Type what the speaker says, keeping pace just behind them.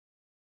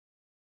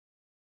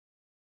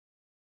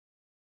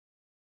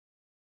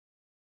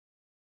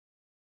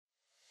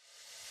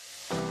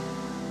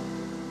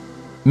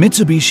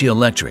Mitsubishi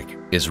Electric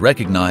is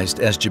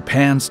recognized as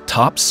Japan's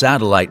top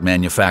satellite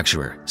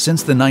manufacturer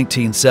since the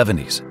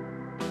 1970s.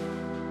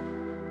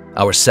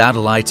 Our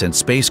satellites and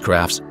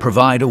spacecrafts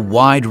provide a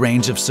wide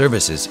range of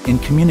services in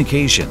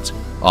communications,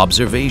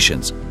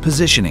 observations,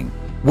 positioning,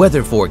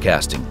 weather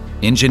forecasting,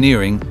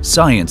 engineering,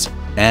 science,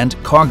 and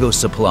cargo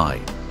supply.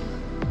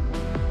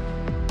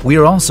 We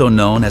are also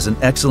known as an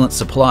excellent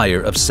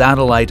supplier of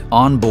satellite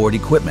onboard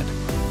equipment,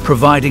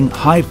 providing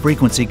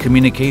high-frequency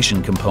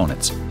communication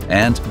components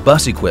and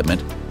bus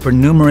equipment for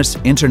numerous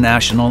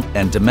international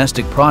and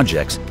domestic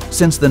projects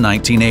since the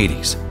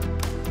 1980s.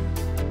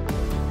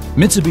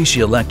 Mitsubishi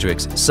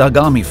Electric's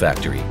Sagami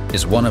Factory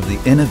is one of the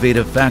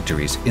innovative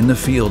factories in the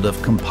field of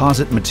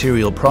composite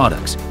material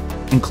products,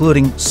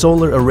 including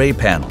solar array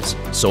panels,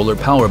 solar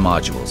power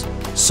modules,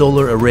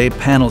 solar array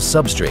panel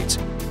substrates,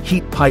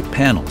 heat pipe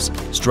panels,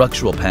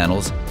 structural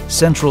panels,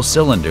 central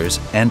cylinders,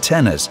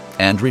 antennas,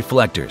 and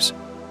reflectors.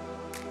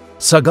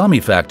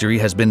 Sagami Factory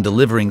has been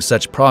delivering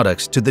such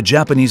products to the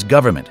Japanese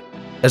government,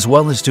 as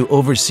well as to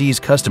overseas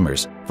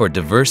customers for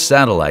diverse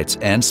satellites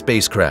and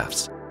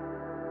spacecrafts.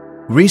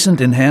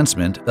 Recent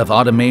enhancement of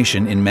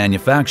automation in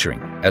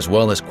manufacturing, as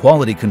well as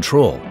quality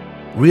control,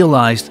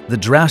 realized the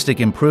drastic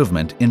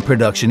improvement in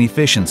production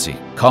efficiency,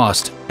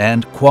 cost,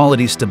 and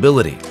quality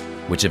stability,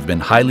 which have been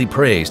highly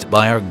praised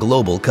by our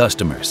global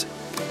customers.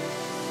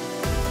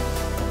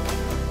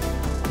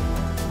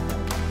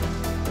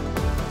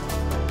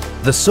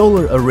 The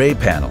solar array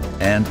panel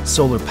and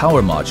solar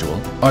power module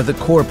are the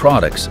core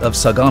products of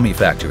Sagami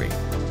Factory,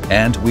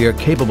 and we are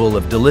capable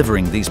of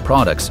delivering these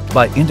products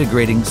by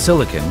integrating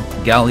silicon,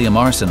 gallium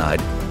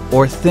arsenide,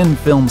 or thin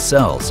film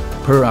cells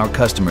per our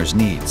customers'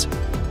 needs.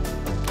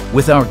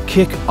 With our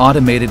KICK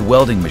automated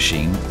welding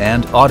machine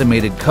and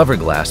automated cover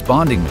glass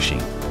bonding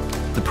machine,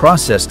 the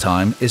process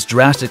time is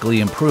drastically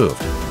improved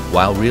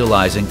while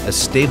realizing a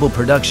stable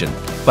production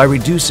by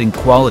reducing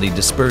quality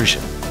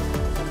dispersion.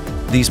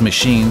 These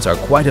machines are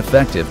quite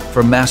effective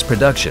for mass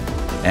production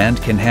and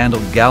can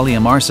handle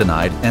gallium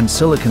arsenide and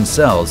silicon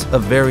cells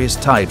of various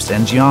types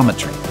and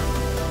geometry.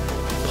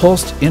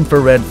 Pulsed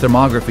infrared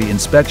thermography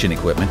inspection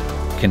equipment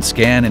can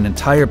scan an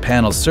entire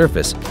panel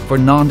surface for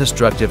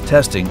non-destructive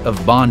testing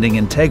of bonding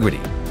integrity,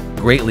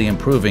 greatly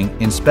improving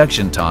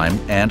inspection time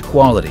and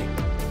quality.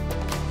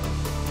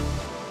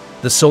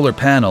 The solar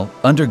panel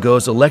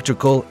undergoes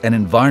electrical and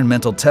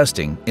environmental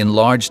testing in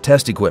large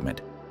test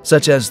equipment,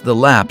 such as the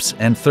lapse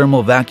and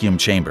thermal vacuum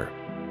chamber.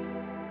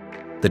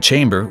 The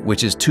chamber,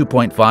 which is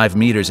 2.5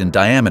 meters in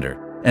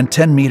diameter and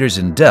 10 meters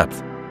in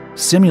depth,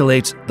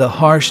 simulates the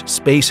harsh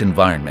space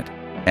environment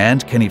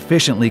and can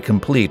efficiently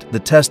complete the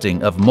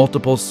testing of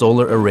multiple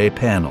solar array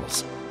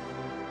panels.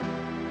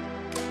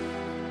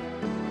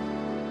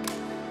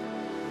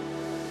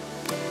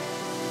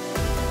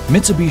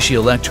 Mitsubishi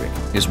Electric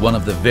is one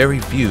of the very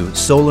few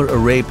solar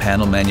array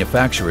panel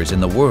manufacturers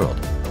in the world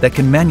that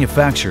can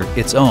manufacture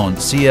its own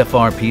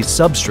CFRP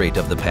substrate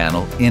of the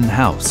panel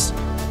in-house.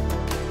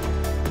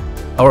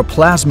 Our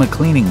plasma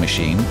cleaning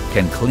machine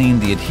can clean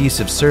the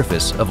adhesive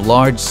surface of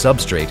large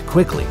substrate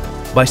quickly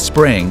by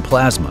spraying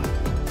plasma.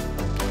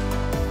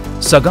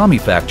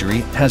 Sagami Factory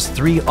has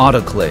 3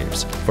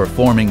 autoclaves for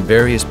forming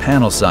various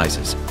panel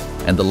sizes,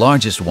 and the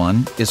largest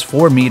one is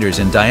 4 meters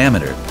in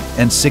diameter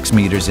and 6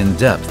 meters in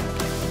depth.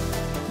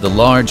 The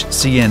large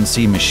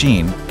CNC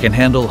machine can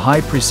handle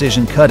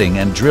high-precision cutting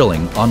and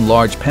drilling on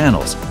large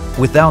panels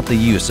without the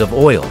use of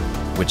oil,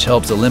 which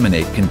helps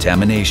eliminate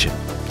contamination.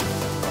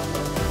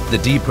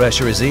 The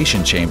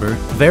depressurization chamber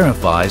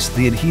verifies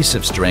the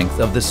adhesive strength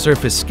of the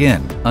surface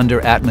skin under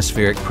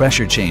atmospheric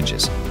pressure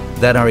changes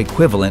that are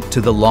equivalent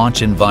to the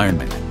launch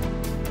environment.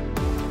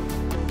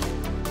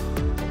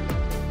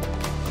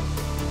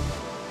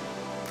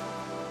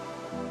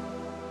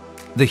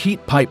 The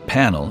heat pipe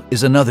panel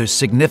is another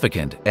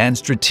significant and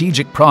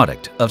strategic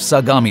product of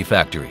Sagami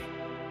Factory.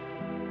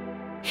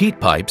 Heat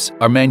pipes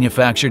are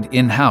manufactured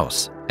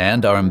in-house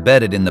and are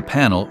embedded in the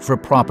panel for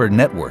proper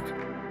network.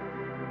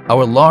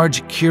 Our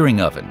large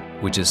curing oven,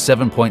 which is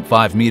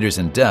 7.5 meters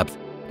in depth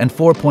and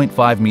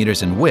 4.5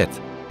 meters in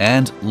width,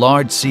 and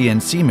large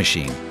CNC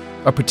machine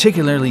are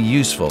particularly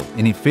useful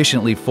in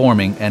efficiently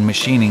forming and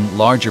machining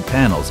larger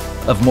panels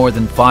of more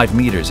than 5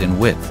 meters in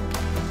width.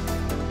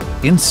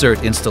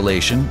 Insert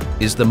installation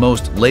is the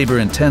most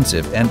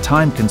labor-intensive and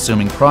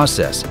time-consuming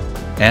process,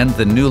 and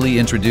the newly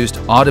introduced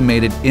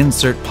automated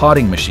insert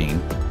potting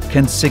machine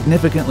can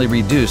significantly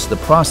reduce the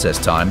process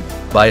time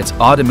by its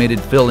automated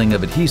filling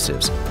of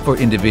adhesives for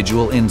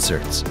individual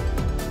inserts.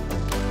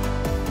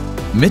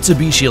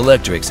 Mitsubishi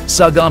Electric's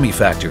Sagami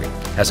Factory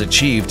has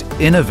achieved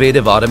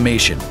innovative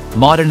automation,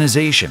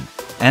 modernization,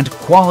 and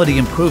quality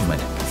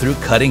improvement through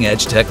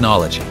cutting-edge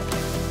technology.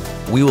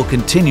 We will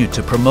continue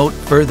to promote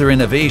further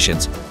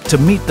innovations to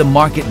meet the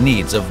market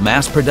needs of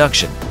mass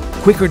production,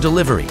 quicker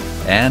delivery,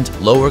 and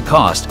lower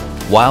cost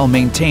while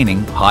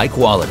maintaining high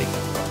quality.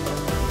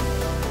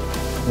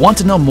 Want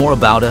to know more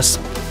about us?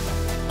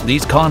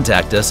 Please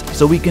contact us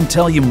so we can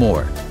tell you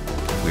more.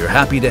 We're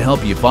happy to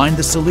help you find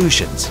the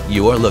solutions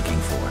you are looking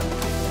for.